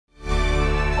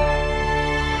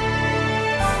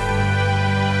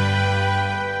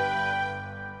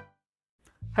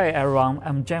Hey everyone,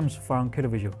 I'm James from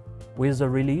Kiloview. With the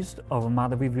release of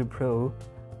Multiview Pro,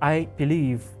 I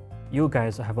believe you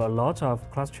guys have a lot of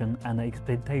questions and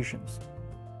expectations.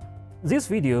 This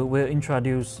video will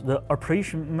introduce the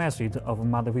operation method of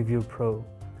Multiview Pro.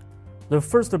 The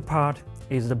first part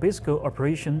is the basic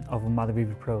operation of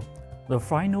Multiview Pro. The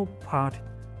final part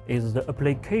is the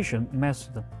application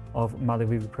method of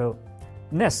Multiview Pro.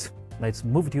 Next, let's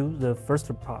move to the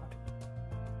first part.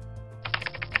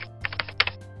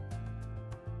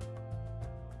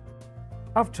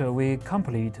 After we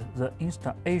complete the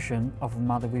installation of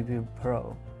Multiview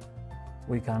Pro,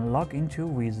 we can log into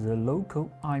with the local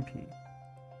IP.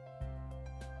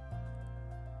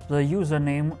 The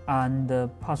username and the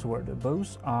password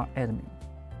both are admin.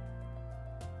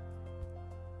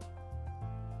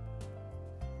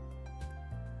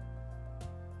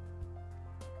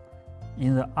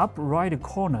 In the upper right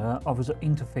corner of the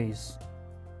interface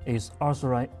is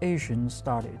authorization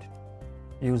started,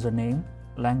 username,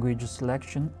 language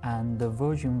selection, and the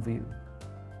version view.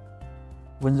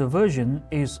 When the version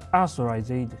is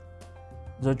authorized,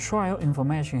 the trial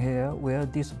information here will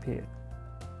disappear.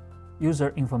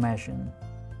 User information.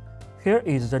 Here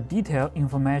is the detailed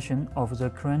information of the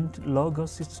current logo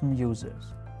system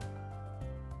users.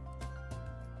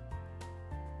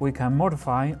 We can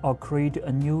modify or create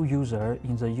a new user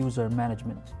in the user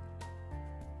management.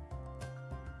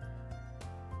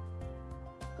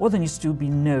 What needs to be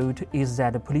noted is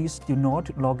that please do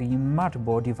not log in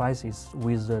multiple devices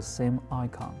with the same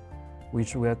icon,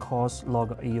 which will cause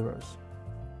log errors.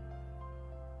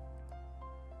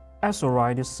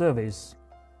 Authorized service.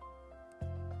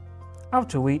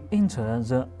 After we enter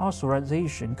the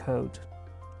authorization code,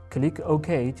 click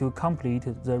OK to complete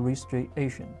the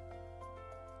registration.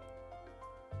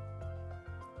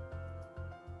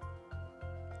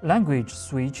 Language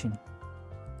switching.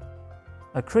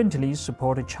 I currently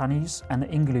support Chinese and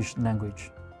English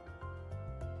language.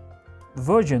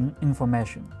 Version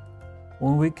information.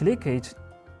 When we click it,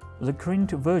 the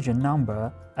current version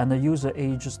number and the user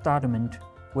age statement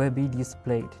will be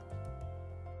displayed.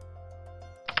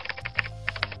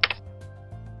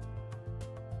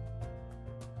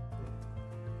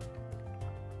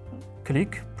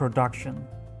 Click Production.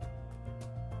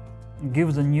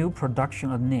 Give the new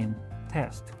production a name,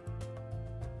 Test.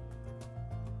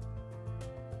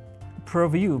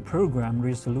 Preview program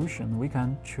resolution, we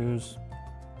can choose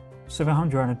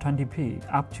 720p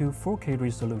up to 4K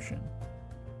resolution.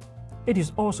 It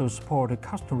is also support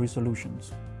custom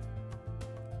resolutions,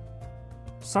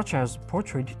 such as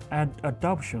portrait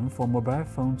adoption for mobile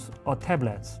phones or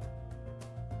tablets,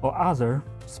 or other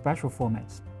special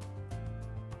formats.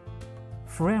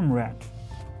 Frame rate.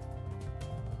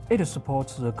 It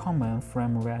supports the common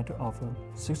frame rate of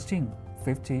 16,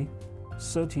 50,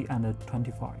 30, and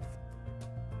 25.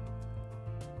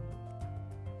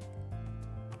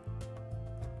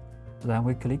 Then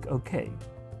we click OK.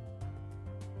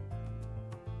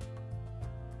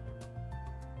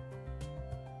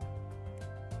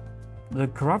 The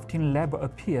crafting lab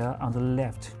appears on the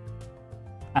left,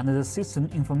 and the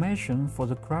system information for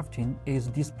the crafting is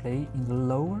displayed in the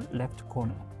lower left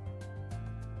corner.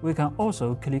 We can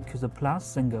also click the plus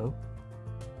symbol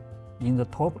in the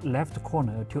top left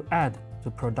corner to add the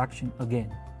production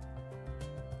again.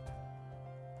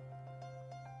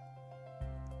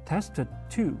 Test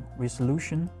 2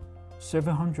 resolution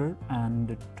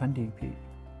 720p.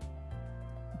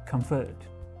 Confirmed.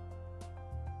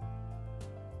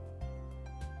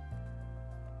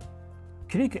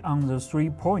 Click on the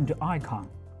 3-point icon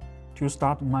to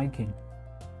start making.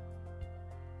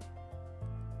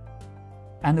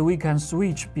 And we can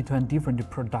switch between different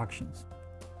productions.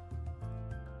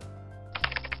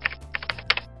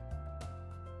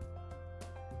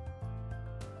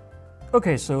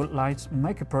 Okay, so let's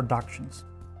make productions.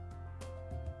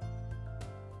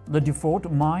 The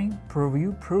default My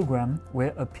Preview program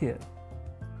will appear.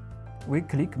 We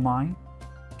click My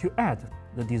to add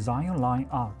the design line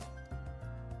art.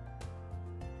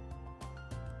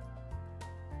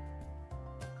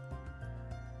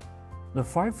 The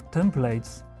 5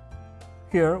 templates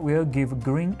here will give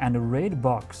green and red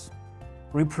box,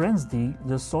 representing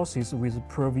the sources with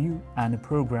preview and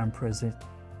program present.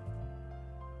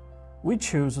 We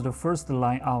choose the first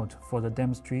line out for the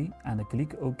demonstration and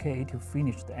click OK to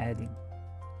finish the adding.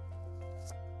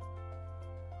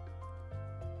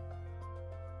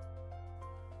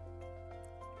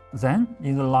 Then,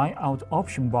 in the line out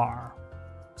option bar,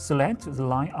 select the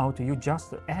line out you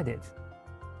just added,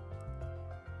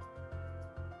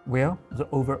 where the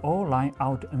overall line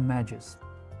out emerges.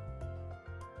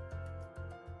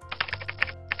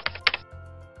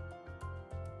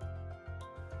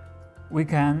 We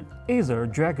can either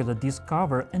drag the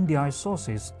Discover NDI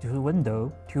sources to the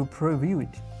window to preview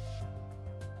it,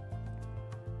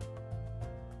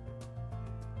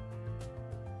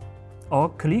 or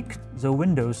click the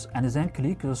windows and then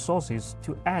click the sources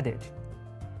to add it.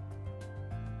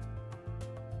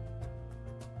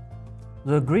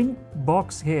 The green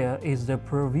box here is the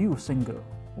preview single.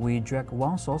 We drag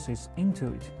one sources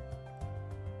into it.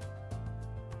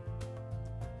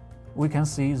 We can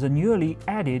see the newly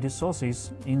added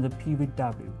sources in the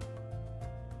PVW.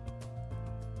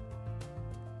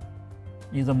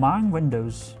 In the main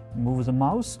windows, move the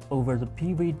mouse over the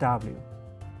PVW.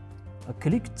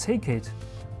 Click Take It,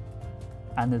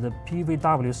 and the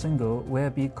PVW single will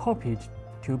be copied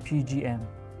to PGM.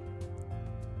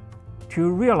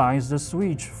 To realize the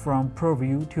switch from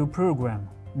Preview to Program,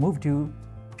 move to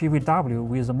PVW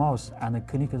with the mouse and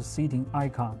click the setting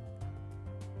icon.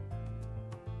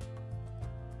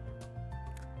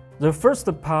 The first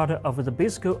part of the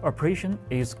basic operation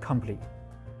is complete.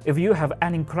 If you have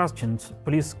any questions,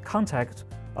 please contact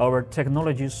our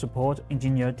technology support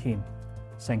engineer team.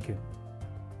 Thank you.